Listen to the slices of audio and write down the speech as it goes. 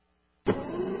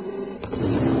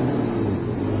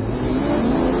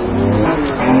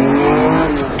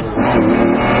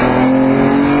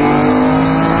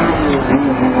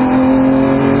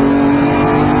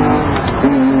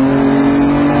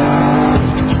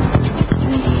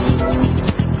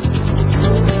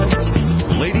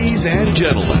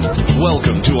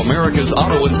Welcome to America's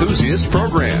Auto Enthusiast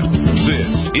Program.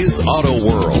 This is Auto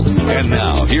World. And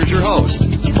now, here's your host,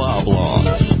 Bob Long.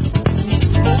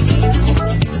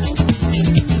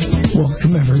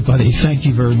 Welcome, everybody. Thank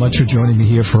you very much for joining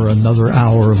me here for another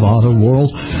hour of Auto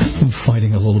World. I'm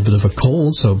fighting a little bit of a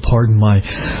cold, so pardon my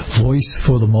voice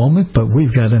for the moment, but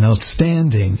we've got an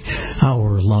outstanding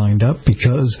hour lined up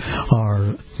because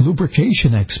our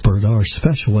lubrication expert, our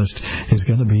specialist, is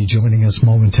going to be joining us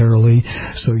momentarily.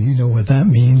 So you know what that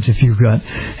means. If you've got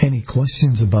any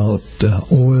questions about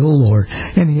oil or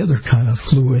any other kind of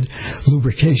fluid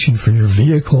lubrication for your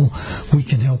vehicle, we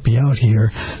can help you out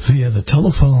here via the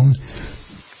telephone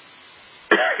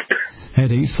at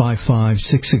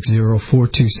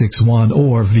 855-660-4261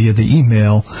 or via the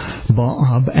email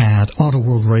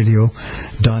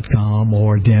bob@autoworldradio.com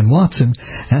or Dan Watson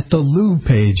at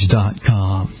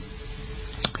thelubepage.com.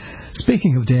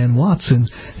 Speaking of Dan Watson,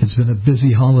 it's been a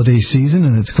busy holiday season,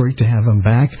 and it's great to have him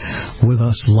back with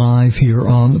us live here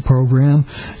on the program,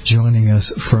 joining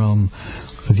us from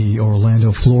the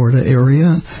Orlando, Florida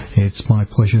area. It's my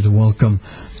pleasure to welcome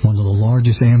one of the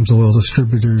largest AMSOIL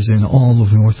distributors in all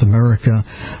of North America,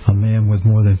 a man with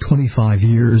more than 25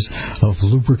 years of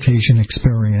lubrication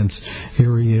experience.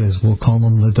 Here he is. We'll call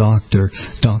him the doctor,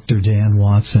 Dr. Dan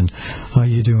Watson. How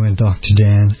you doing, Dr.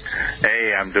 Dan?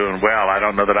 Hey, I'm doing well. I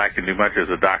don't know that I can do much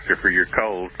as a doctor for your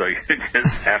cold, so you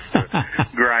just have to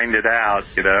grind it out,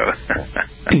 you know.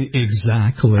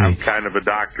 Exactly. I'm kind of a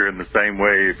doctor in the same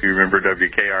way, if you remember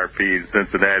WKRP in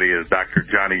Cincinnati, as Dr.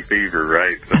 Johnny Fever,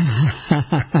 right?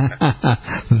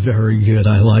 Very good.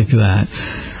 I like that.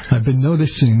 I've been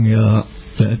noticing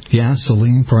that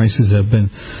gasoline prices have been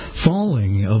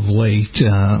falling of late,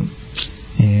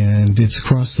 and it's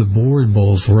across the board,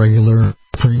 both regular,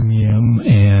 premium,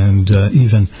 and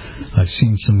even I've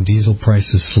seen some diesel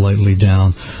prices slightly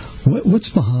down. What's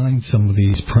behind some of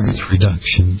these price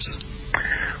reductions?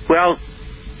 Well,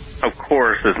 of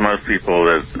course, as most people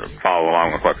that follow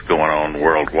along with what's going on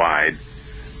worldwide,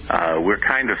 we're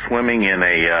kind of swimming in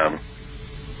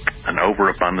an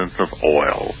overabundance of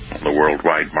oil on the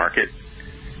worldwide market,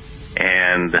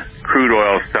 and crude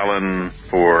oil selling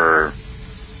for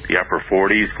the upper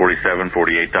 40s, $47,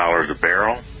 $48 a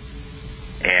barrel,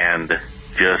 and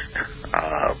just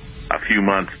a few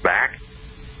months back,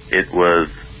 it was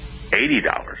 $80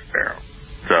 a barrel.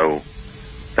 So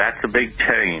that's a big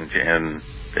change in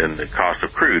the cost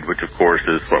of crude, which of course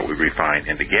is what we refine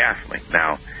into gasoline.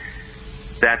 Now,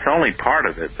 that's only part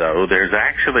of it, though. There's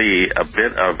actually a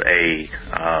bit of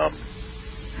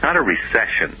not a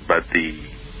recession, but the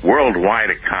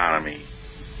worldwide economy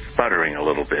sputtering a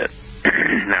little bit.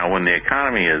 Now, when the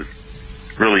economy is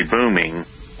really booming,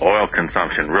 oil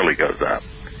consumption really goes up.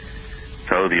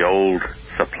 So the old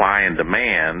supply and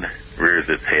demand rears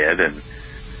its head, and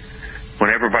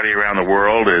when everybody around the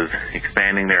world is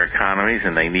expanding their economies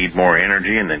and they need more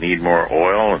energy and they need more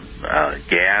oil and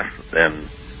gas, then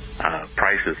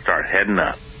prices start heading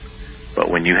up. But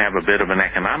when you have a bit of an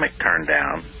economic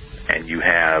turndown and you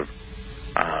have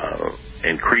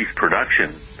increased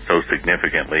production so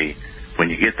significantly, when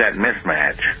you get that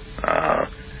mismatch,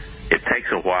 it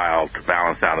takes a while to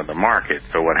balance out in the market.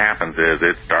 So what happens is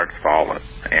it starts falling.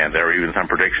 And there are even some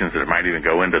predictions that it might even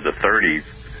go into the 30s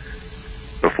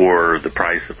before the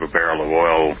price of a barrel of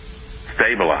oil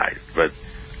stabilized. But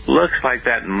looks like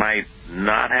that might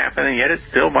not happen, and yet it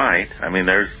still might. I mean,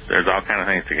 there's all kind of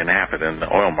things that can happen in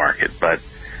the oil market. But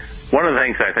one of the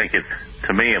things I think it's,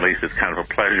 to me at least, it's kind of a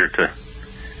pleasure to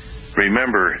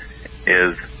remember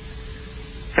is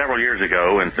several years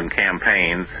ago in some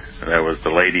campaigns, there was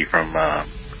the lady from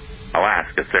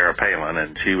Alaska, Sarah Palin,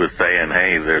 and she was saying,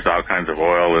 hey, there's all kinds of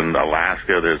oil in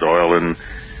Alaska, there's oil in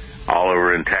all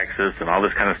over in Texas and all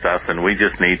this kind of stuff, and we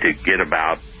just need to get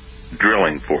about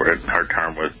drilling for it. Her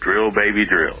term was drill, baby,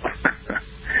 drill.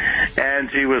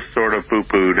 And she was sort of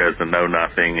poo-pooed as a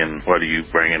know-nothing, and what are you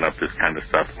bringing up this kind of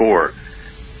stuff for?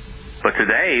 But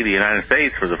today, the United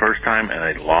States, for the first time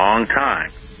in a long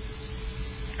time,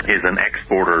 is an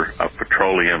exporter of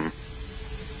petroleum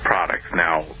products.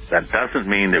 Now, that doesn't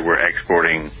mean that we're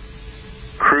exporting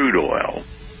crude oil,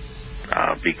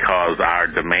 because our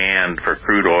demand for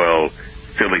crude oil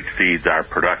still exceeds our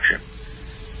production.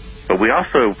 But we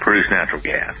also produce natural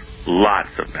gas,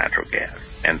 lots of natural gas.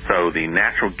 And so the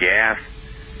natural gas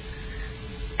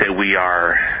that we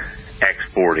are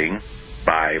exporting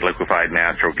by liquefied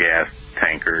natural gas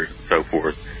tankers and so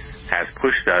forth has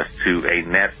pushed us to a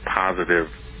net positive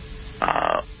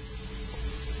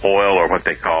oil, or what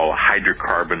they call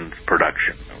hydrocarbons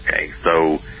production. Okay,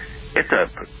 so it's a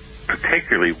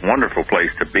particularly wonderful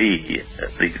place to be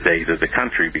these days as a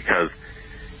country, because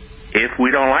if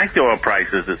we don't like the oil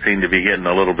prices that seem to be getting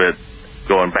a little bit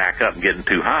going back up and getting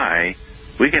too high,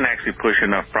 we can actually push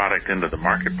enough product into the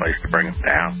marketplace to bring them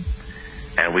down.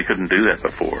 And we couldn't do that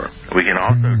before. We can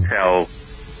also tell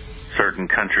certain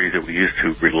countries that we used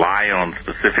to rely on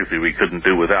specifically we couldn't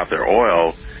do without their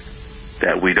oil,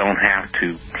 that we don't have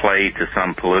to play to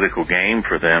some political game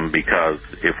for them, because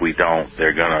if we don't,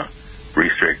 they're going to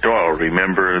restrict oil.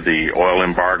 Remember the oil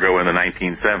embargo in the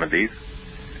 1970s?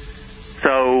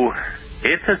 So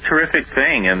it's a terrific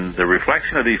thing, and the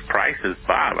reflection of these prices,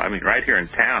 Bob, I mean, right here in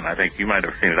town, I think you might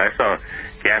have seen it. I saw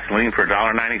gasoline for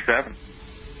 $1.97.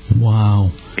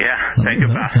 Wow. Yeah, think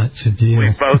about it. That's a deal.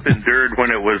 We both endured when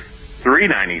it was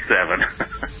 $3.97.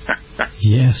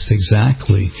 Yes,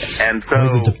 exactly. And so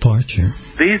quite a departure.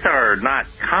 These are not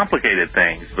complicated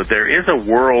things, but there is a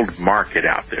world market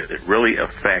out there that really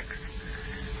affects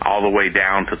all the way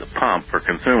down to the pump for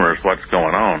consumers what's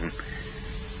going on.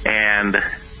 And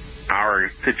our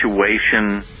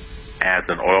situation as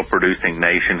an oil-producing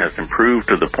nation has improved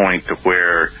to the point to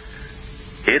where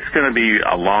it's going to be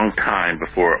a long time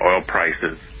before oil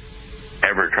prices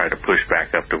ever try to push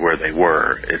back up to where they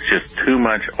were. It's just too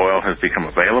much oil has become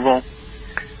available.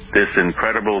 This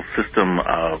incredible system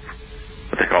of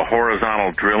what they call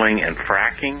horizontal drilling and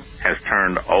fracking has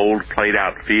turned old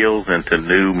played-out fields into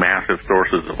new massive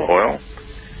sources of oil.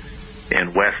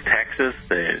 In West Texas,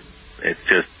 it's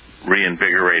just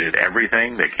reinvigorated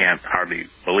everything. They can't hardly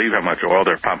believe how much oil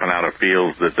they're pumping out of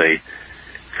fields that they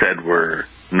said were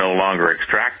no longer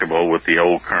extractable with the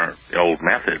old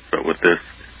methods, but with this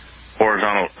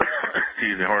horizontal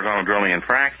drilling and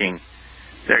fracking,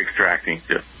 they're extracting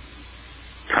just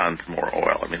tons more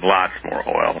oil. I mean, lots more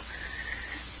oil.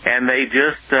 And they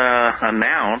just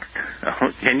announced,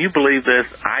 can you believe this?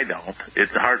 I don't.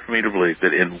 It's hard for me to believe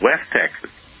that in West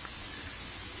Texas,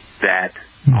 that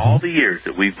all the years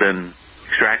that we've been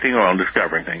extracting oil and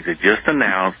discovering things, they just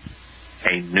announced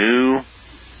a new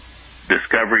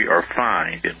discovery or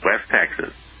find in West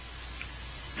Texas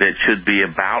that should be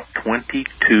about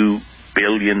 22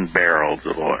 billion barrels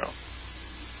of oil.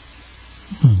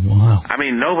 Oh, wow. I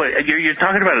mean, nobody. You're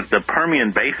talking about the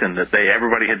Permian Basin that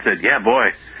everybody had said, yeah,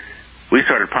 boy, we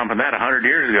started pumping that 100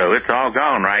 years ago. It's all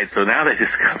gone, right? So now they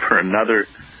discover another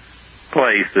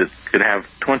place that could have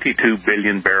 22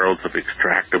 billion barrels of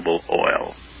extractable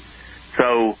oil.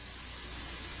 So,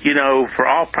 for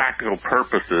all practical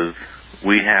purposes,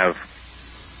 we have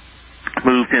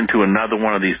moved into another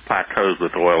one of these plateaus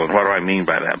with oil. And what do I mean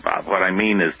by that, Bob? What I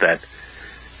mean is that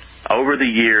over the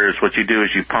years, what you do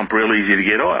is you pump real easy to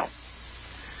get oil.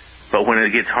 But when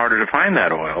it gets harder to find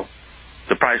that oil,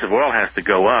 the price of oil has to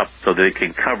go up so that it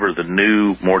can cover the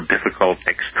new, more difficult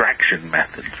extraction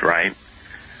methods, right?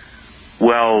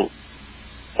 Well,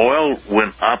 oil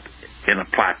went up in a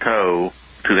plateau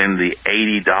to in the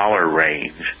 $80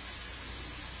 range,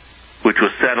 which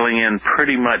was settling in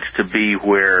pretty much to be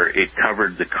where it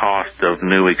covered the cost of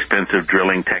new expensive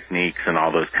drilling techniques and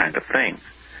all those kind of things.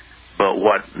 But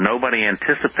what nobody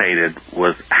anticipated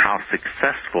was how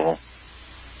successful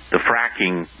the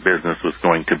fracking business was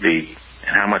going to be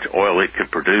and how much oil it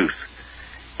could produce.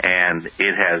 And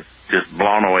it has just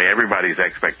blown away everybody's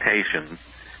expectations.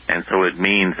 And so it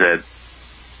means that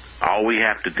all we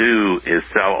have to do is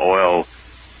sell oil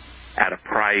at a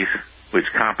price which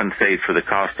compensates for the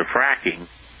cost of fracking,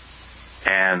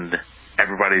 and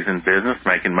everybody's in business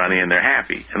making money and they're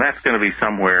happy. And that's going to be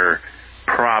somewhere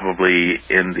probably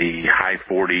in the high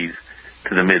 40s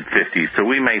to the mid 50s. So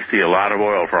we may see a lot of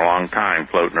oil for a long time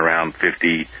floating around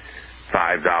 $55,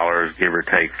 give or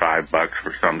take $5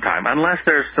 for some time, unless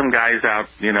there's some guys out,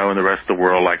 in the rest of the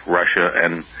world like Russia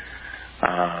and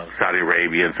Saudi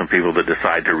Arabia and some people that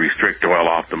decide to restrict oil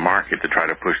off the market to try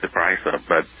to push the price up.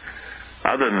 But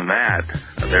other than that,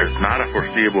 there's not a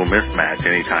foreseeable mismatch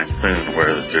anytime soon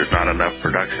where there's not enough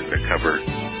production to cover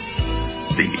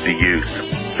the use.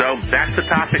 So that's the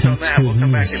topic on that. We'll come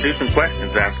back and do some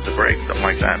questions after the break, something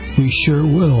like that. We sure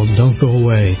will. Don't go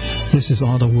away. This is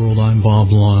Auto World. I'm Bob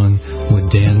Long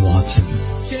with Dan Watson.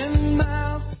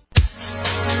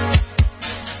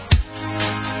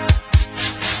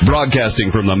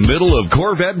 Broadcasting from the middle of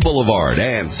Corvette Boulevard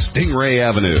and Stingray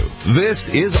Avenue, this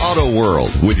is Auto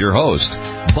World with your host,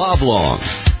 Bob Long.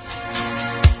 I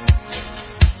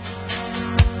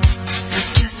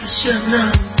guess I should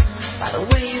know by the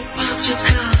way you parked your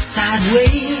car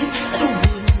sideways that it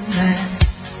wouldn't last.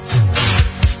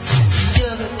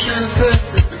 You're the kind of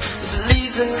person who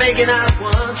believes in making out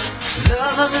once,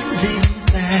 love and leave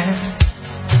fast.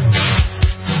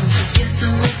 I guess I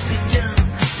must be dumb.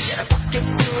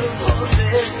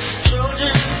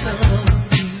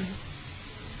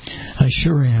 I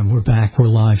sure am. We're back.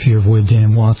 We're live here with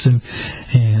Dan Watson,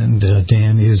 and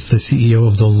Dan is the CEO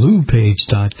of the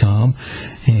LubePage.com,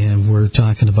 and we're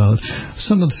talking about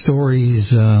some of the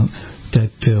stories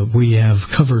that we have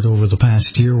covered over the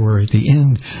past year. We're at the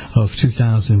end of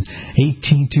 2018.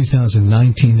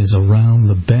 2019 is around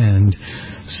the bend,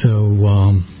 so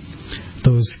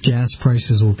those gas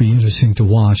prices will be interesting to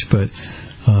watch, but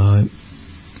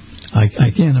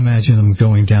I can't imagine them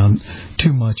going down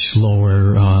too much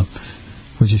lower.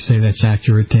 Would you say that's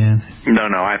accurate, Dan? No,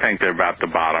 I think they're about the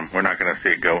bottom. We're not going to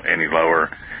see it go any lower.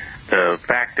 The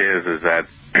fact is that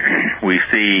we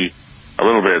see a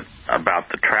little bit about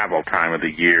the travel time of the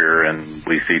year, and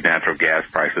we see natural gas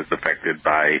prices affected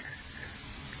by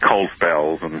cold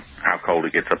spells and how cold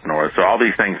it gets up north. So all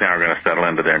these things now are going to settle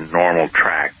into their normal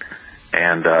track,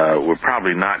 and we're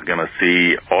probably not going to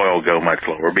see oil go much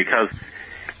lower, because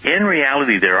in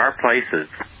reality there are places,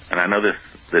 and I know this,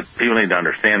 that people need to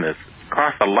understand this,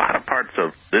 across a lot of parts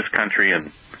of this country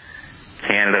and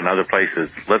Canada and other places.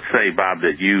 Let's say, Bob,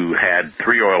 that you had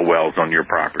 3 oil wells on your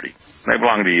property. They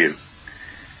belong to you.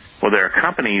 Well, there are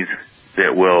companies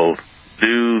that will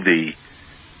do the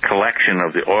collection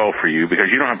of the oil for you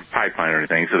because you don't have a pipeline or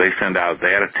anything, so they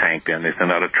add a tank in, they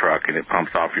send out a truck, and it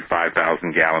pumps off your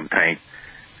 5,000-gallon tank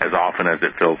as often as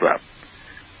it fills up.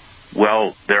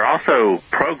 Well, they're also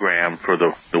programmed for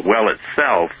the well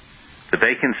itself that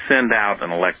they can send out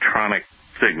an electronic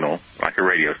signal, like a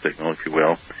radio signal, if you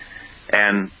will,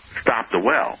 and stop the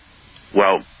well.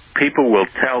 Well, people will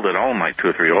tell that own like 2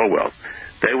 or 3 oil wells.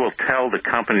 They will tell the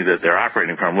company that they're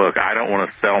operating from, look, I don't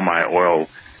want to sell my oil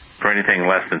for anything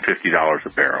less than $50 a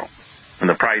barrel. When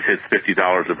the price hits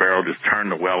 $50 a barrel, just turn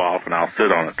the well off and I'll sit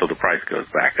on it till the price goes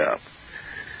back up.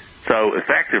 So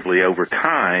effectively, over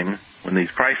time, when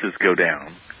these prices go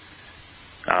down,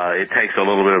 it takes a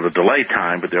little bit of a delay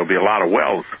time, but there'll be a lot of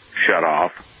wells shut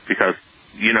off because,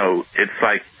 you know, it's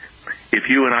like if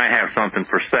you and I have something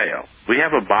for sale, we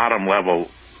have a bottom level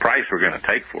price we're going to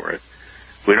take for it.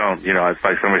 We don't, you know, it's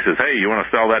like somebody says, hey, you want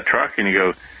to sell that truck? And you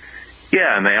go,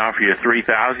 yeah, and they offer you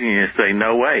 $3,000, and you say,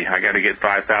 no way, I got to get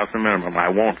 $5,000 minimum.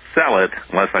 I won't sell it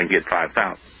unless I can get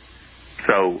 $5,000.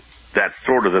 So that's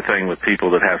sort of the thing with people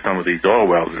that have some of these oil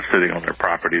wells that are sitting on their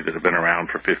property that have been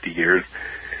around for 50 years.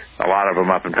 A lot of them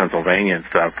up in Pennsylvania and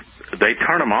stuff, they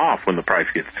turn them off when the price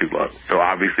gets too low. So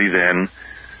obviously then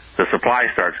the supply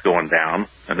starts going down,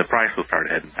 and the price will start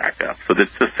heading back up. So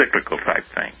it's a cyclical type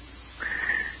thing.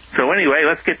 So anyway,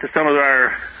 let's get to some of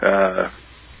our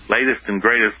latest and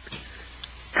greatest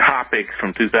topics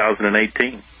from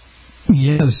 2018.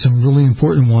 Yeah, there's some really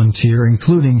important ones here,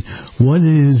 including what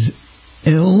is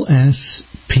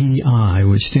LSPI,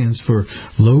 which stands for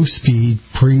Low Speed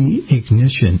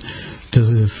Pre-Ignition. Does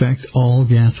it affect all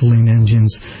gasoline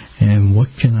engines, and what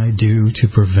can I do to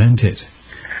prevent it?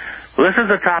 Well, this is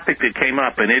a topic that came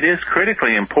up, and it is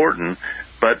critically important,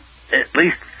 but at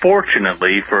least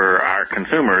fortunately for our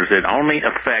consumers, it only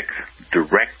affects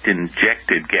direct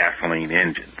injected gasoline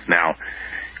engines. Now,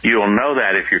 you'll know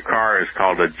that if your car is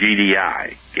called a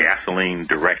GDI, gasoline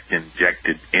direct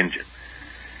injected engine.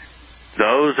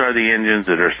 Those are the engines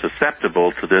that are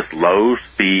susceptible to this low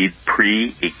speed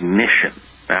pre-ignition.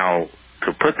 Now,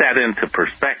 to put that into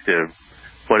perspective,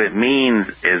 what it means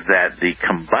is that the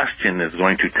combustion is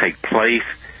going to take place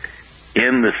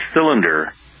in the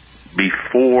cylinder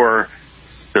before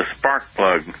the spark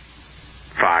plug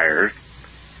fires,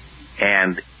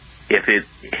 and if it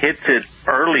hits it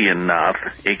early enough,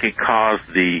 it could cause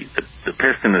the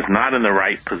piston is not in the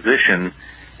right position,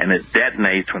 and it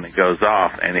detonates when it goes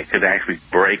off, and it could actually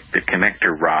break the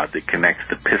connector rod that connects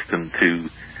the piston to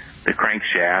the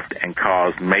crankshaft and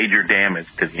cause major damage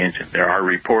to the engine. There are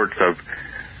reports of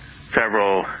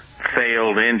several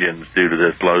failed engines due to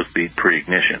this low-speed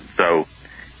pre-ignition. So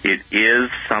it is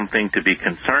something to be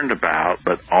concerned about,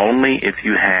 but only if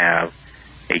you have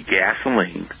a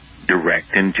gasoline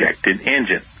direct injected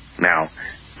engine. Now,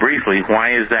 briefly,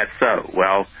 why is that so?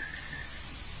 Well,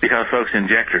 because, folks,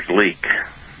 injectors leak.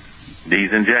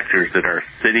 These injectors that are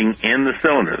sitting in the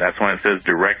cylinder, that's why it says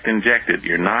direct injected.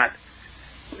 You're not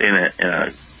in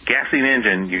a gasoline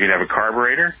engine. You could have a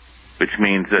carburetor, which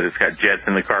means that it's got jets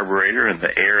in the carburetor and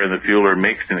the air and the fuel are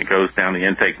mixed, and it goes down the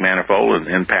intake manifold and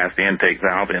then past the intake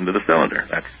valve into the cylinder.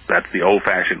 That's the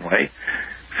old-fashioned way.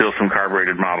 Still some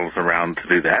carbureted models around to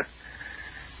do that.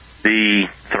 The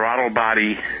throttle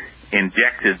body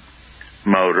injected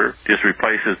motor just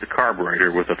replaces the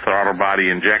carburetor with a throttle body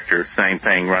injector. Same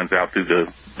thing, runs out through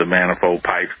the manifold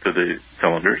pipes to the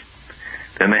cylinders.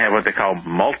 Then they have what they call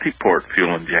multi-port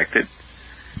fuel injected,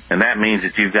 and that means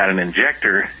that you've got an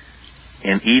injector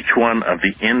in each one of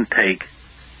the intake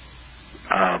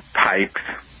pipes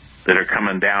that are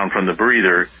coming down from the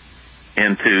breather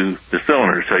into the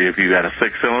cylinder. So if you got a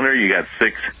 6-cylinder, you got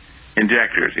 6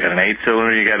 injectors. You got an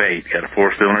 8-cylinder, you got 8. You got a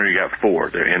 4-cylinder, you got 4.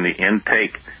 They're in the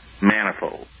intake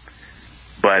manifold.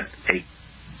 But a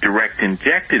direct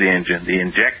injected engine, the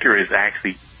injector is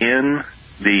actually in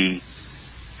the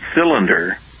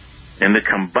cylinder, in the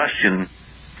combustion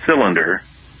cylinder,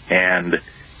 and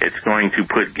it's going to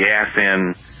put gas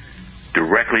in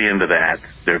directly into that.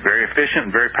 They're very efficient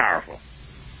and very powerful.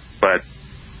 But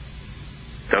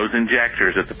those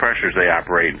injectors at the pressures they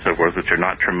operate and so forth, which are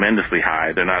not tremendously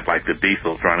high, they're not like the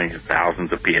diesels running at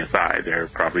thousands of PSI. They're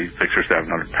probably 600 or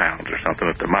 700 pounds or something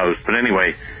at the most. But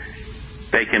anyway,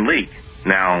 they can leak.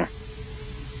 Now,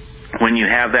 when you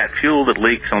have that fuel that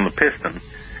leaks on the piston,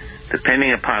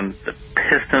 depending upon the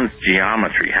piston's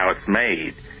geometry, how it's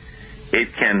made, it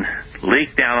can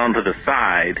leak down onto the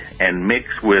side and mix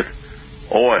with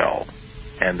oil.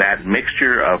 And that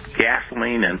mixture of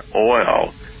gasoline and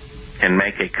oil can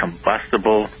make a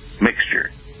combustible mixture.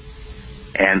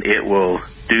 And it will,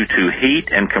 due to heat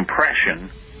and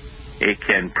compression, it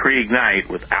can pre-ignite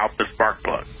without the spark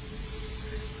plug.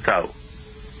 So,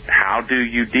 how do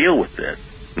you deal with this,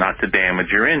 not to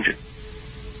damage your engine?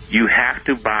 You have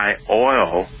to buy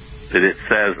oil that it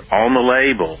says on the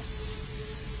label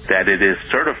that it is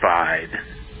certified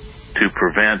to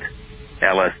prevent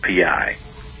LSPI.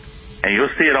 And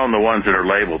you'll see it on the ones that are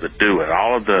labeled that do it.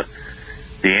 All of the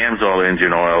AMSOIL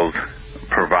engine oils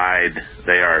provide,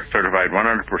 they are certified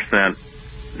 100%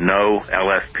 no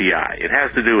LSPI. It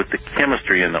has to do with the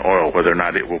chemistry in the oil, whether or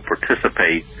not it will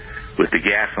participate with the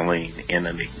gasoline in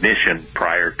an ignition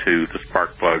prior to the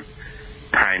spark plug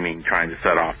timing trying to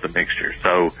set off the mixture.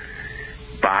 So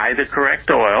buy the correct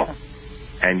oil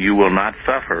and you will not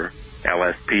suffer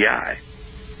LSPI.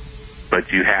 But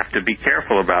you have to be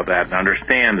careful about that and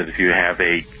understand that if you have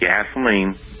a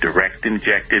gasoline direct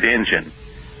injected engine,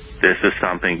 this is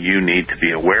something you need to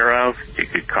be aware of.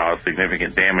 It could cause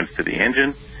significant damage to the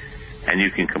engine, and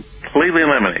you can completely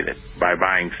eliminate it by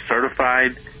buying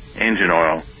certified engine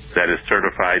oil that is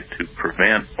certified to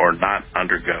prevent or not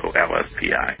undergo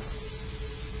LSPI.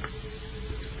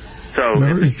 So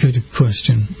very good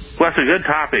question. Well, it's a good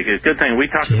topic. It's a good thing. We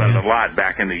talked about it a lot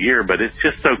back in the year, but it's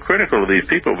just so critical to these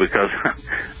people because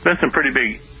there's been some pretty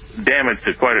big damage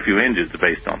to quite a few engines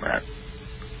based on that.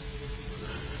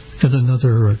 Got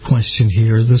another question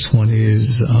here. This one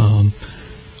is,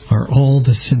 are all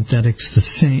the synthetics the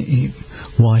same?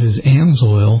 Why does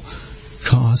AMSOIL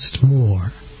cost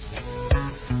more?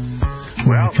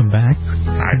 When I come back,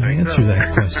 I can answer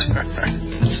that question.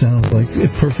 It sounds like a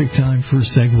perfect time for a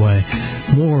segue.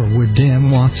 More with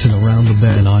Dan Watson around the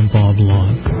bend. I'm Bob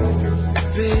Long.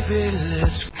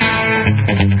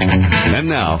 And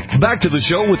now, back to the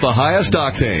show with the highest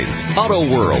octanes, Auto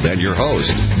World, and your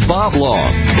host, Bob Long.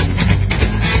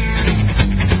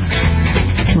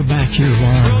 We're back here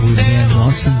live with Dan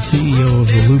Watson, CEO of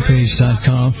the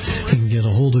LubePage.com. You can get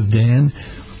a hold of Dan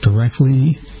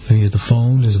directly via the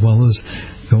phone, as well as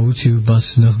go to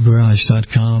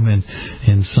BustedUpGarage.com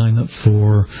and sign up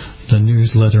for the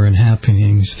newsletter and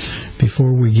happenings.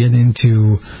 Before we get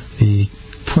into the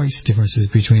price differences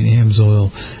between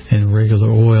AMSOIL and regular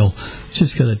oil,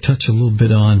 just got to touch a little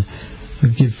bit on,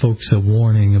 give folks a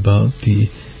warning about the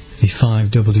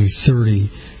 5W30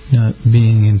 not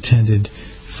being intended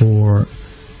for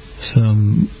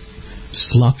some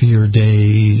sloppier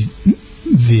day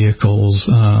vehicles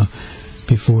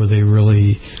before they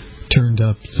really turned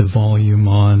up the volume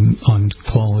on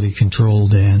quality control,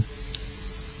 Dan.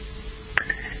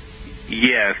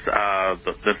 Yes,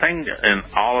 the thing in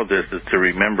all of this is to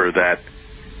remember that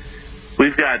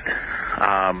we've got,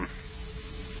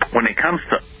 when it comes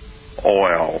to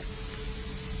oil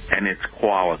and its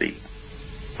quality,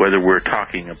 whether we're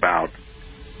talking about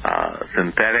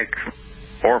synthetics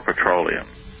or petroleum,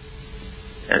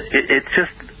 it's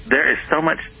just, there is so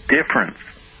much difference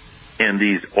in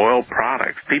these oil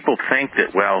products. People think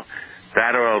that, well,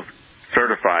 that oil's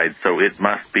certified, so it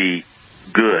must be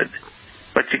good.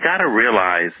 But you got to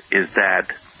realize is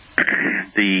that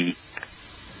the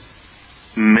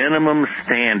minimum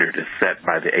standard is set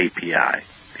by the API,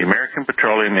 the American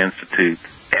Petroleum Institute's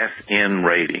SN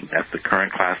rating. That's the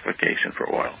current classification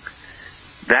for oil.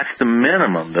 That's the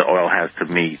minimum the oil has to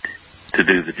meet to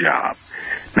do the job.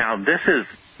 Now, this is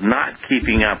not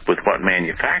keeping up with what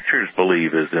manufacturers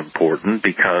believe is important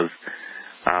because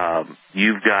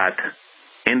you've got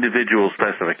individual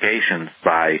specifications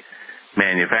by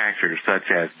manufacturers, such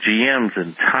as GM's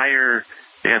entire,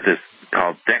 they have this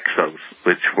called Dexos,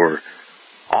 which for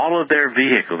all of their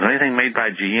vehicles, anything made by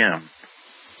GM,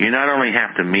 you not only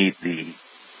have to meet the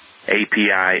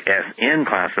API SN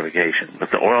classification, but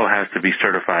the oil has to be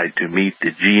certified to meet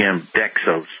the GM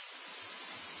Dexos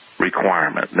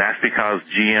requirement. That's because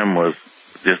GM was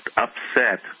just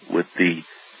upset with the,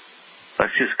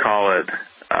 let's just call it,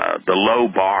 the low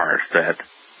bar set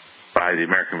by the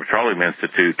American Petroleum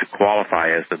Institute to qualify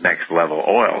as the next level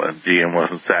oil, and GM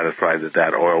wasn't satisfied that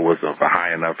that oil was of a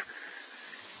high enough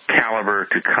caliber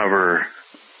to cover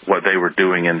what they were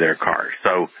doing in their cars.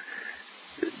 So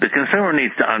the consumer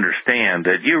needs to understand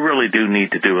that you really do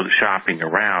need to do the shopping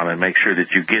around and make sure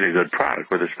that you get a good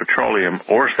product, whether it's petroleum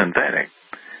or synthetic.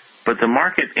 But the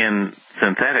market in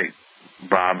synthetic,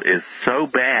 Bob, is so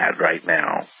bad right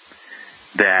now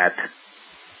that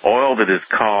oil that is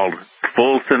called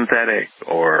full synthetic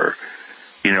or,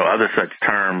 other such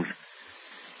terms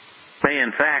may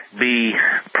in fact be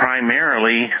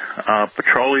primarily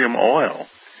petroleum oil.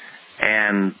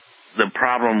 And the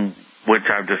problem, which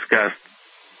I've discussed,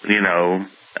 ad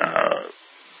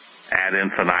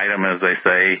infinitum, as they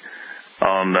say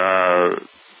on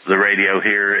the radio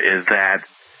here, is that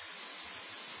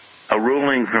a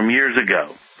ruling from years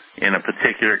ago in a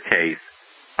particular case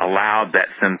allowed that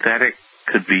synthetic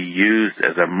could be used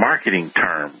as a marketing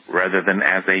term rather than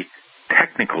as a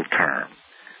technical term.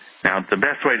 Now, the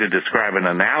best way to describe an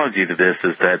analogy to this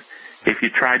is that if you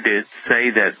tried to say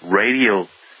that radial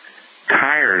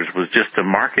tires was just a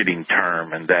marketing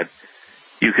term and that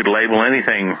you could label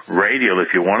anything radial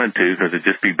if you wanted to because it'd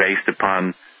just be based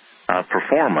upon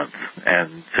performance.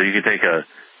 And so you could take a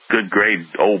good grade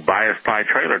old bias ply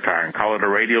trailer tire and call it a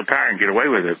radial tire and get away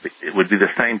with it. It would be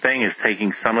the same thing as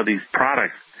taking some of these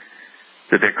products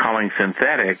that they're calling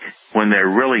synthetic when they're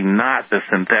really not the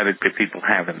synthetic that people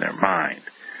have in their mind.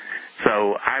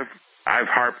 So I've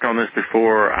harped on this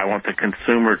before. I want the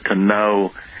consumer to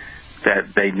know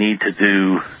that they need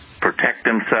to protect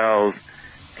themselves,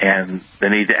 and they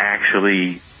need to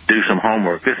actually do some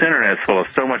homework. This Internet's full of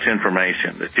so much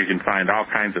information that you can find all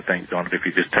kinds of things on it if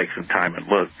you just take some time and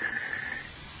look.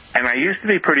 And I used to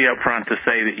be pretty upfront to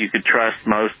say that you could trust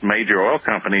most major oil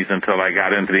companies until I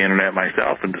got into the Internet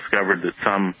myself and discovered that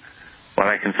some, what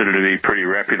I consider to be pretty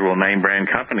reputable name brand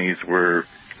companies, were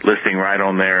listing right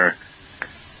on their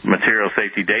material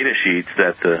safety data sheets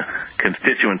that the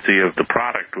constituency of the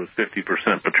product was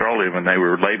 50% petroleum, and they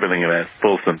were labeling it as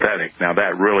full synthetic. Now,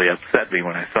 that really upset me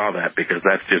when I saw that, because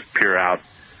that's just pure out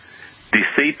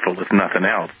deceitful, if nothing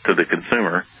else, to the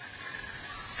consumer.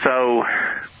 So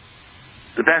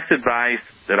the best advice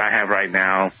that I have right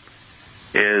now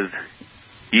is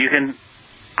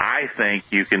I think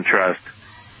you can trust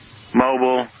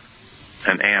Mobil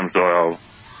and AMSOIL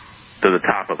to the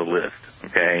top of the list,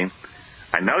 okay?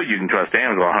 I know you can trust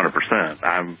AMSOIL 100%.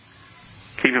 I'm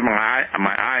keeping my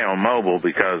eye on Mobil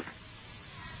because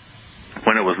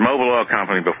when it was Mobil Oil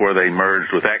Company before they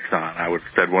merged with Exxon, I would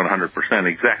have said 100%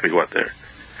 exactly what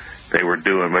they were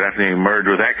doing. But after you merged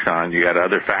with Exxon, you got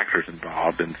other factors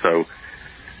involved, and so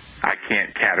I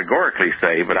can't categorically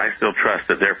say, but I still trust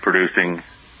that they're producing,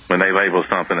 when they label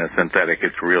something as synthetic,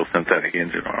 it's real synthetic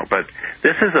engine oil. But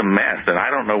this is a mess, and I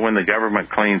don't know when the government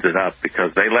cleans it up,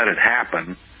 because they let it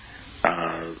happen.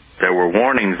 There were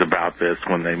warnings about this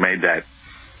when they made that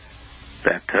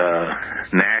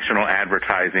National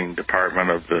Advertising Department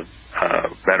of the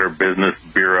Better Business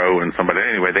Bureau and somebody.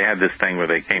 Anyway, they had this thing where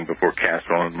they came before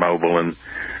Castrol and Mobil, and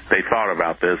they thought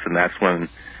about this, and that's when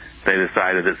they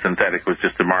decided that synthetic was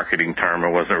just a marketing term.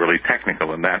 It wasn't really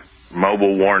technical, and that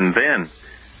Mobil warned then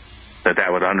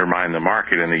that would undermine the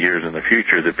market in the years in the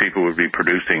future, that people would be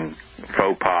producing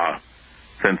faux pas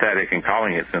synthetic and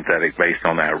calling it synthetic based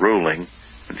on that ruling.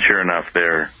 And sure enough,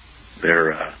 their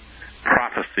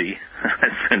prophecy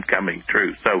has been coming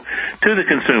true. So to the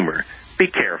consumer, be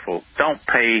careful. Don't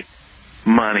pay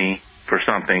money for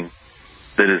something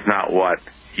that is not what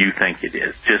you think it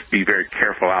is. Just be very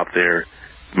careful out there.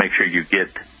 Make sure you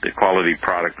get the quality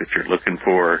product that you're looking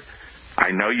for.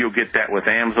 I know you'll get that with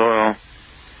AMSOIL,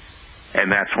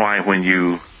 and that's why when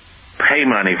you pay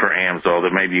money for AMSOIL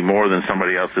that may be more than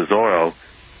somebody else's oil,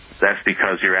 that's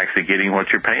because you're actually getting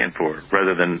what you're paying for,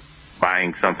 rather than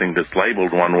buying something that's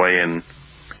labeled one way and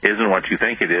isn't what you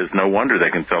think it is. No wonder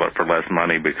they can sell it for less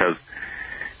money, because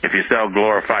if you sell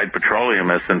glorified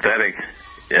petroleum as synthetic,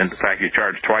 and in fact you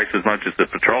charge twice as much as the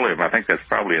petroleum, I think that's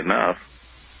probably enough.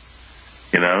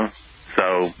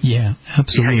 So yeah,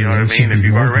 absolutely. You know what I mean? If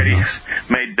you've already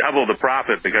made double the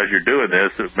profit because you're doing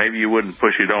this, maybe you wouldn't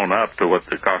push it on up to what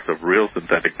the cost of real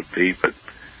synthetic would be, but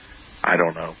I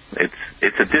don't know.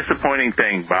 It's a disappointing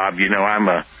thing, Bob.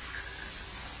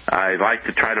 I like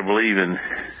to try to believe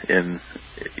in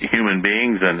human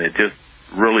beings, and it just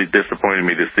really disappointed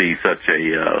me to see it was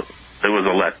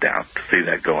a letdown to see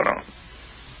that going on.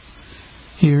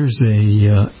 Here's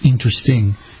a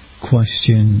interesting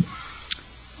question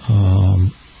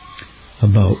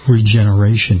about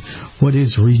regeneration. What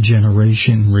is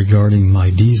regeneration regarding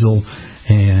my diesel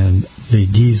and the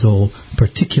diesel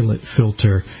particulate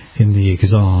filter in the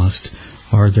exhaust?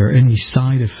 Are there any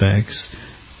side effects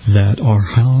that are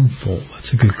harmful?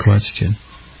 That's a good question.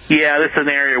 Yeah, this is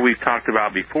an area we've talked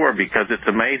about before, because it's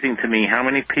amazing to me how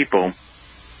many people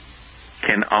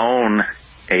can own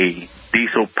a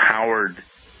diesel-powered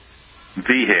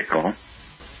vehicle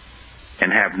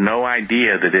and have no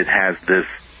idea that it has this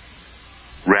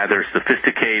rather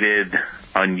sophisticated,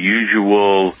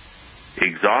 unusual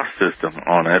exhaust system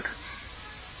on it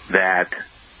that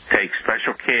takes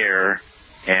special care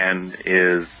and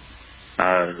is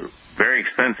very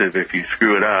expensive if you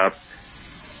screw it up,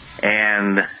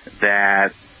 and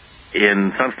that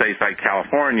in some states like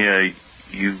California,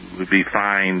 you would be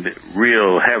fined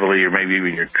real heavily, or maybe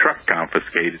even your truck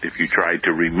confiscated if you tried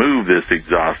to remove this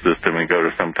exhaust system and go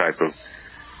to some type of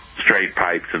straight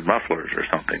pipes and mufflers or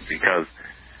something, because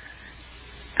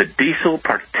the diesel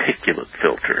particulate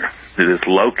filter that is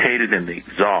located in the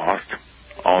exhaust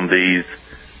on these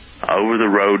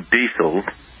over-the-road diesels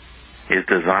is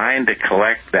designed to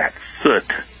collect that soot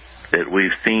that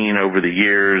we've seen over the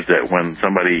years, that when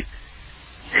somebody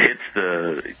hits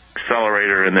the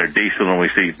accelerator in their diesel and we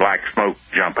see black smoke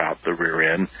jump out the rear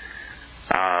end,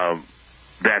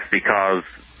 that's because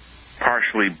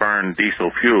partially burned diesel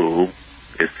fuel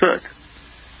is soot.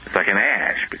 It's like an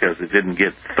ash, because it didn't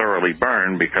get thoroughly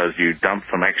burned because you dumped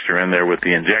some extra in there with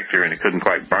the injector and it couldn't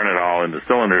quite burn it all in the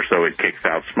cylinder, so it kicks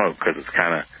out smoke because it's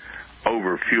kind of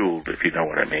over-fueled, if you know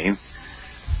what I mean.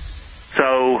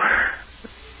 So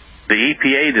the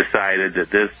EPA decided that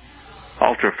this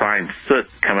ultra-fine soot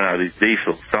coming out of these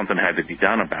diesels, something had to be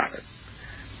done about it.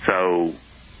 So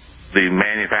the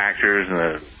manufacturers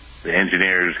and the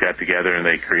engineers got together and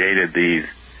they created these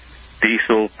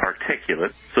diesel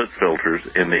particulate soot filters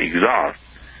in the exhaust.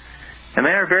 And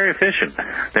they are very efficient.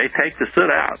 They take the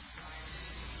soot out.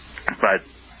 But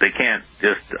they can't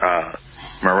just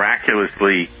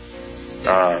miraculously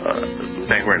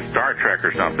think we're in Star Trek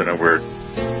or something and we're,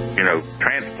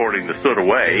 transporting the soot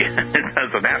away. It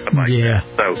doesn't happen like that.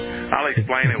 So I'll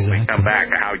explain it when we come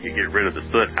back how you get rid of the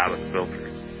soot out of the filter.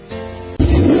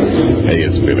 Hey,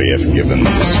 it's Billy F. Gibbons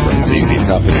from ZZ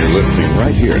Top, and you're listening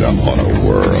right here to Auto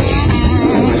World.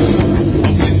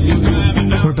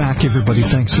 We're back, everybody.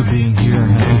 Thanks for being here,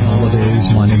 and happy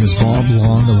holidays. My name is Bob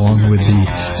Long, along with the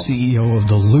CEO of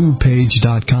the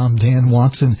LubePage.com, Dan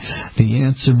Watson, the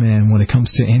answer man when it comes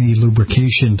to any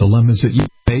lubrication dilemmas that you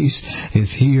face,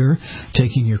 is here,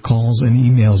 taking your calls and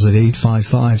emails at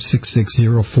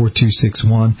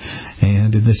 855-660-4261.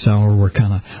 And in this hour, we're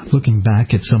kind of looking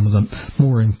back at some of the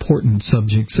more important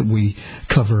subjects that we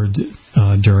covered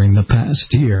during the past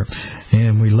year.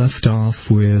 And we left off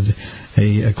with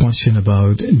a question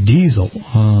about diesel.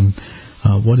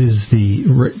 What is the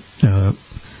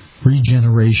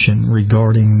regeneration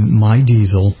regarding my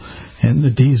diesel and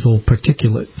the diesel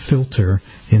particulate filter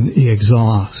in the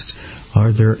exhaust?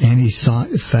 Are there any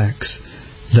side effects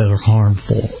that are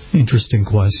harmful? Interesting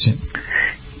question.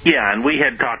 Yeah, and we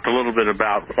had talked a little bit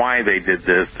about why they did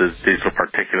this diesel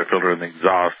particulate filter in the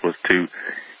exhaust was to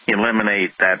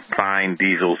eliminate that fine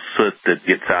diesel soot that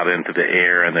gets out into the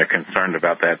air, and they're concerned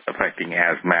about that affecting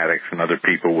asthmatics and other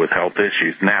people with health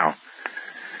issues. Now,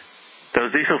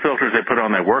 those diesel filters they put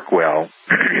on, they work well,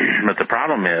 but the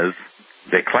problem is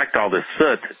they collect all this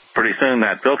soot. Pretty soon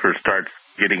that filter starts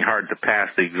getting hard to pass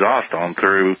the exhaust on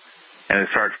through, and it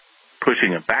starts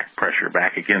pushing a back pressure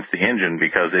back against the engine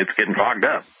because it's getting clogged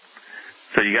up.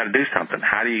 So you got to do something.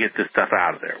 How do you get this stuff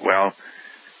out of there? Well,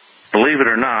 believe it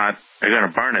or not, they're going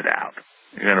to burn it out.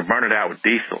 You're going to burn it out with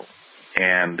diesel.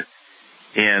 And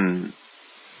in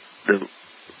the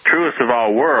truest of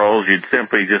all worlds, you'd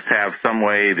simply just have some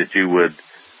way that you would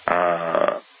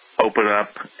open up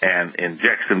and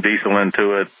inject some diesel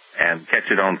into it and catch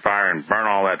it on fire and burn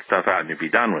all that stuff out and you'd be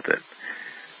done with it.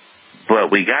 But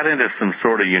we got into some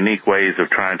sort of unique ways of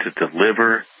trying to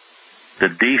deliver the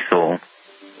diesel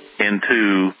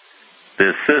into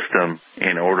this system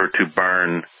in order to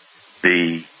burn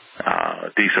the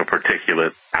diesel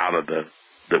particulate out of the carbon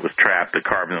that was trapped in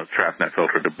that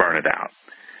filter, to burn it out.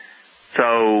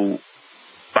 So,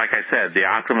 like I said, the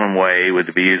optimum way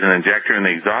would be use an injector in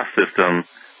the exhaust system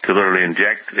to literally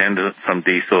inject into some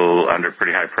diesel under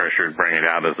pretty high pressure and bring it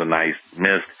out as a nice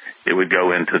mist. It would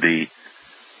go into the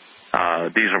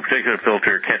diesel particulate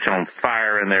filter, catch on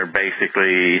fire in there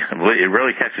basically. It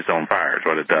really catches on fire is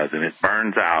what it does, and it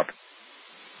burns out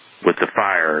with the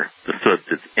fire, the soot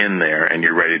that's in there, and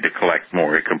you're ready to collect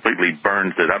more. It completely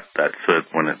burns it up, that soot,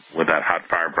 when that hot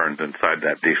fire burns inside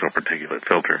that diesel particulate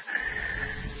filter.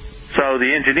 So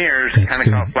the engineers kind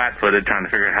of got flat-footed trying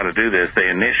to figure out how to do this. They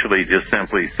initially just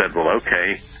simply said, well,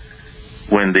 okay,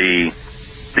 when the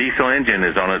diesel engine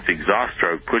is on its exhaust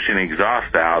stroke, pushing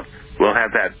exhaust out, we'll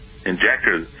have that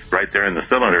injector right there in the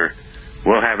cylinder.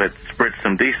 We'll have it spritz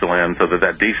some diesel in so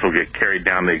that diesel get carried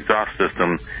down the exhaust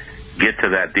system, get to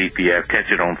that DPF,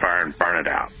 catch it on fire, and burn it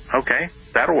out. Okay,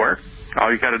 that'll work. All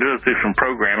you got to do is do some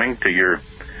programming to your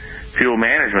fuel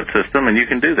management system, and you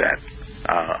can do that.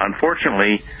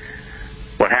 Unfortunately,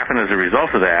 what happened as a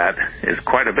result of that is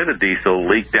quite a bit of diesel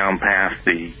leaked down past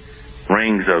the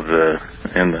rings of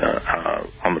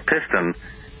on the piston,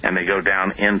 and they go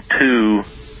down into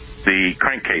the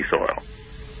crankcase oil.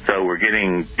 So we're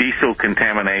getting diesel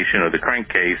contamination of the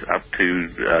crankcase up to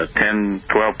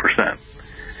 10-12%.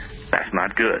 That's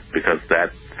not good, because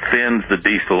that thins the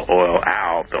diesel oil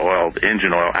out, the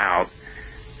engine oil out,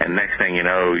 and next thing you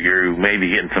know, you may be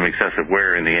getting some excessive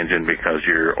wear in the engine because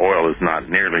your oil is not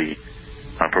nearly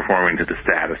performing to the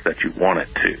status that you want it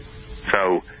to.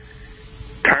 So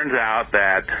turns out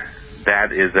that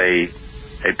is a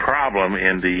problem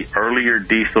in the earlier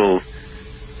diesels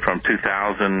from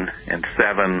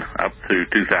 2007 up through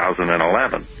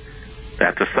 2011.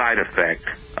 That's a side effect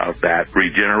of that.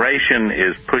 Regeneration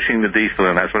is pushing the diesel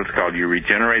in. That's what it's called. You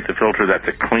regenerate the filter. That's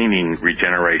a cleaning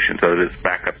regeneration, so that it's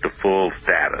back up to full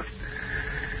status.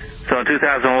 So in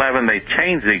 2011, they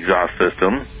changed the exhaust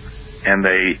system, and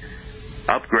they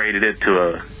upgraded it to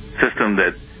a system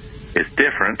that is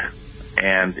different,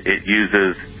 and it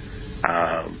uses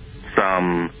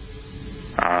some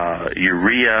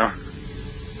urea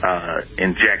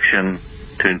injection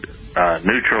to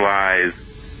neutralize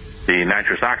the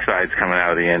nitrous oxides coming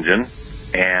out of the engine,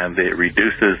 and it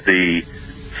reduces the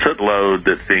soot load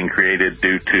that's being created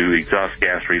due to exhaust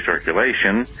gas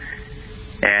recirculation,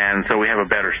 and so we have a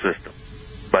better system.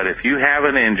 But if you have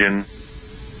an engine,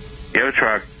 you have a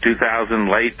truck,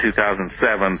 late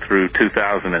 2007 through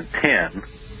 2010,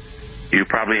 you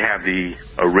probably have the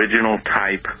original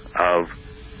type of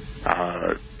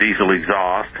diesel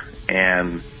exhaust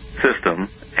and system,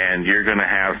 and you're going to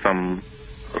have some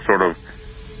sort of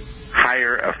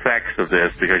higher effects of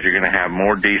this because you're going to have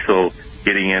more diesel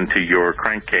getting into your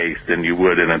crankcase than you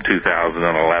would in a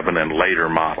 2011 and later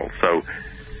model. So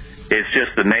it's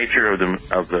just the nature of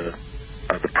the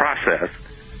process,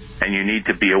 and you need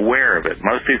to be aware of it.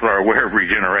 Most people are aware of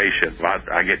regeneration.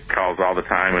 I get calls all the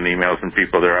time and emails from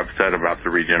people. They're upset about the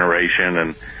regeneration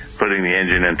and putting the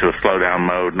engine into a slowdown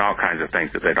mode and all kinds of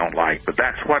things that they don't like. But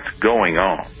that's what's going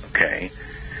on, okay?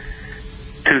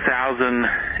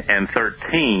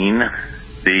 2013,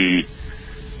 the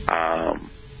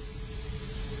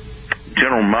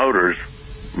General Motors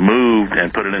moved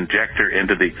and put an injector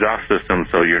into the exhaust system,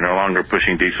 so you're no longer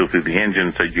pushing diesel through the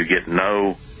engine, so you get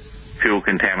no fuel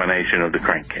contamination of the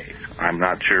crankcase. I'm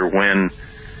not sure when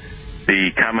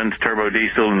the Cummins turbo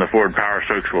diesel and the Ford Power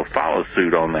Strokes will follow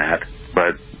suit on that,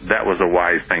 but that was a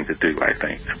wise thing to do, I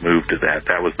think, to move to that.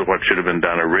 That was what should have been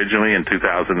done originally in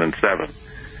 2007.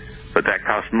 But that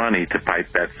costs money to pipe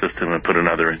that system and put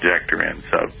another injector in.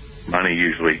 So money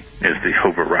usually is the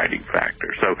overriding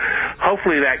factor. So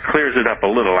hopefully that clears it up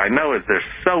a little. I know there's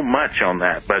so much on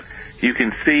that, but you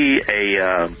can see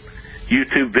a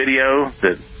YouTube video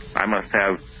that I must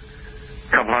have a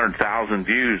couple 100,000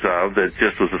 views of that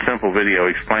just was a simple video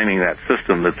explaining that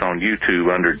system that's on YouTube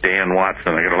under Dan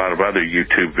Watson. I got a lot of other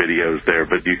YouTube videos there,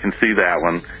 but you can see that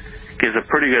one. Gives a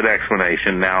pretty good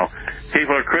explanation. Now,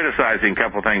 people are criticizing a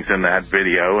couple things in that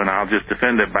video, and I'll just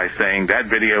defend it by saying that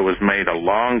video was made a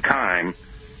long time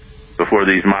before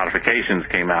these modifications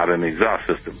came out in the exhaust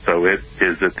system. So it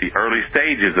is at the early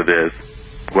stages of this,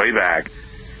 way back,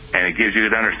 and it gives you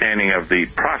an understanding of the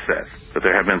process. But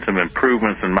there have been some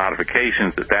improvements and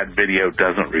modifications that video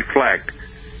doesn't reflect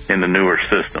in the newer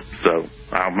system. So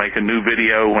I'll make a new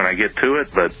video when I get to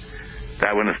it, but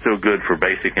that one is still good for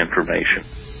basic information.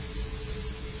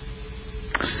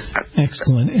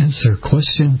 Excellent answer.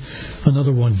 Question,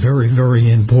 another one very,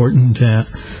 very important.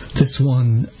 This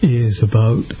one is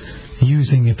about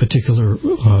using a particular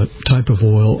type of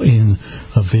oil in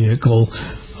a vehicle.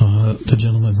 The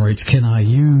gentleman writes, can I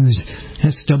use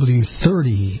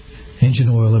SW30 engine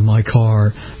oil in my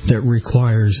car that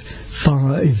requires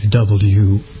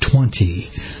 5W20?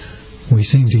 We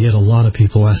seem to get a lot of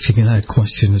people asking that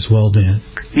question as well, Dan.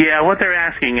 Yeah, what they're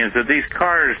asking is that these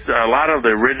cars, a lot of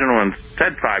the original ones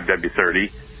said 5W30,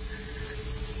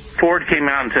 Ford came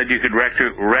out and said you could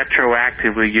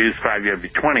retroactively use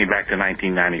 5W20 back to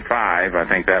 1995, I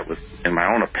think that was, in my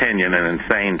own opinion, an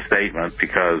insane statement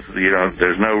because,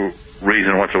 there's no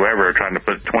reason whatsoever trying to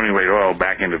put 20-weight oil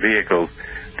back into vehicles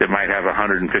that might have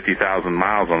 150,000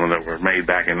 miles on them that were made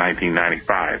back in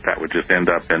 1995. That would just end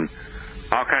up in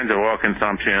all kinds of oil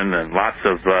consumption and lots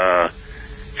of,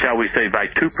 shall we say,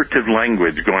 vituperative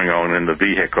language going on in the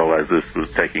vehicle as this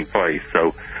was taking place.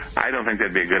 So I don't think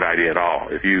that'd be a good idea at all.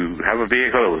 If you have a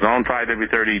vehicle that was on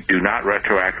 5W30, do not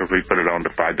retroactively put it on to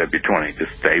 5W20.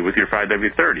 Just stay with your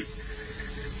 5W30.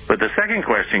 But the second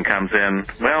question comes in,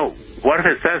 well, what if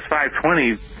it says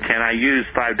 520, can I use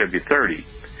 5W30?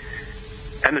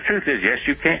 And the truth is, yes,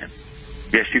 you can.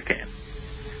 Yes, you can.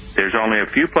 There's only a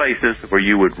few places where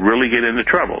you would really get into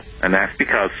trouble, and that's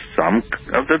because some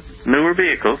of the newer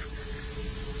vehicles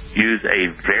use a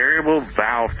variable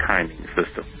valve timing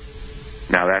system.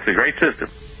 Now, that's a great system.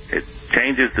 It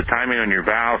changes the timing on your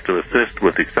valves to assist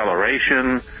with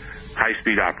acceleration,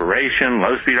 high-speed operation,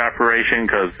 low-speed operation,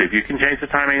 because if you can change the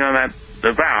timing on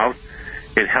the valve,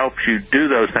 it helps you do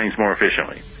those things more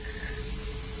efficiently.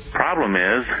 Problem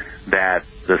is that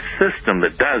the system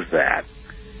that does that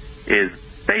is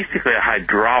basically a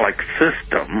hydraulic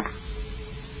system,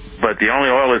 but the only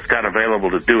oil it's got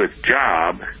available to do its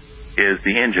job is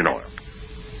the engine oil.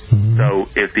 Mm-hmm. So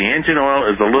if the engine oil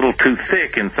is a little too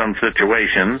thick in some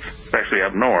situations, especially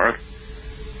up north,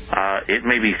 it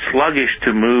may be sluggish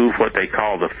to move what they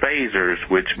call the phasers,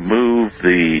 which move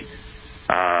the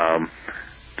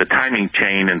timing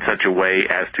chain in such a way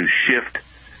as to shift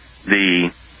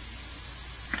the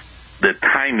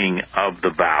timing of the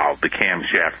valve, the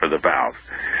camshaft for the valve.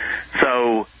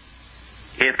 So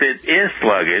if it is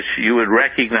sluggish, you would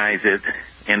recognize it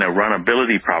in a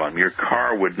runnability problem. Your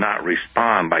car would not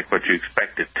respond like what you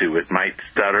expect it to. It might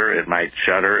stutter, it might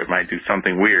shudder, it might do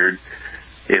something weird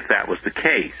if that was the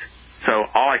case. So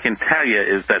all I can tell you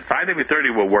is that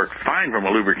 5W30 will work fine from a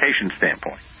lubrication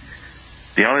standpoint.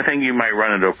 The only thing you might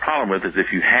run into a problem with is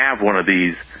if you have one of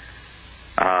these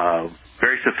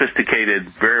very sophisticated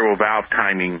variable valve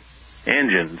timing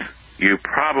engines, you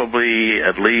probably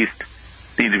at least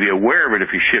need to be aware of it.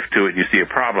 If you shift to it and you see a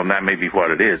problem, that may be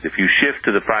what it is. If you shift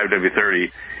to the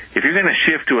 5W30, if you're going to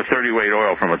shift to a 30-weight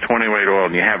oil from a 20-weight oil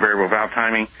and you have variable valve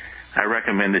timing, I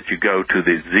recommend that you go to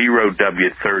the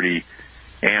 0W30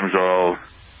 AMSOIL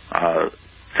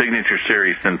Signature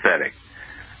Series Synthetic.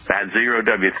 That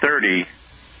 0W30,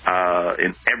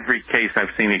 in every case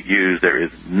I've seen it used, there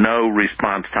is no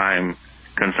response time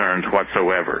concerns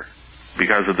whatsoever.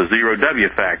 Because of the 0W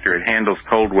factor, it handles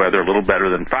cold weather a little better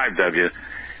than 5W,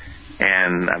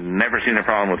 and I've never seen a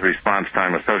problem with response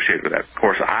time associated with that. Of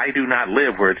course, I do not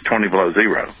live where it's 20 below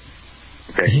zero.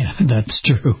 Okay? Yeah, that's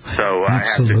true. So I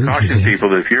have to caution people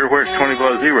that if you're where it's 20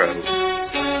 below zero,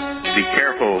 be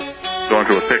careful going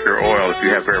to a thicker oil if you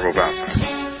have variable valve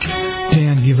time.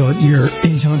 Dan, give out your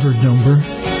 800 number.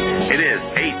 It is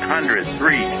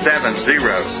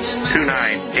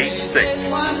 800-370-2986.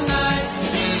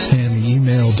 And the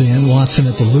email,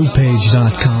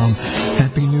 danwatson@thelubepage.com.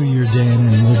 Happy New Year,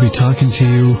 Dan, and we'll be talking to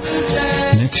you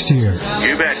next year.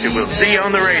 You betcha. We'll see you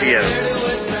on the radio.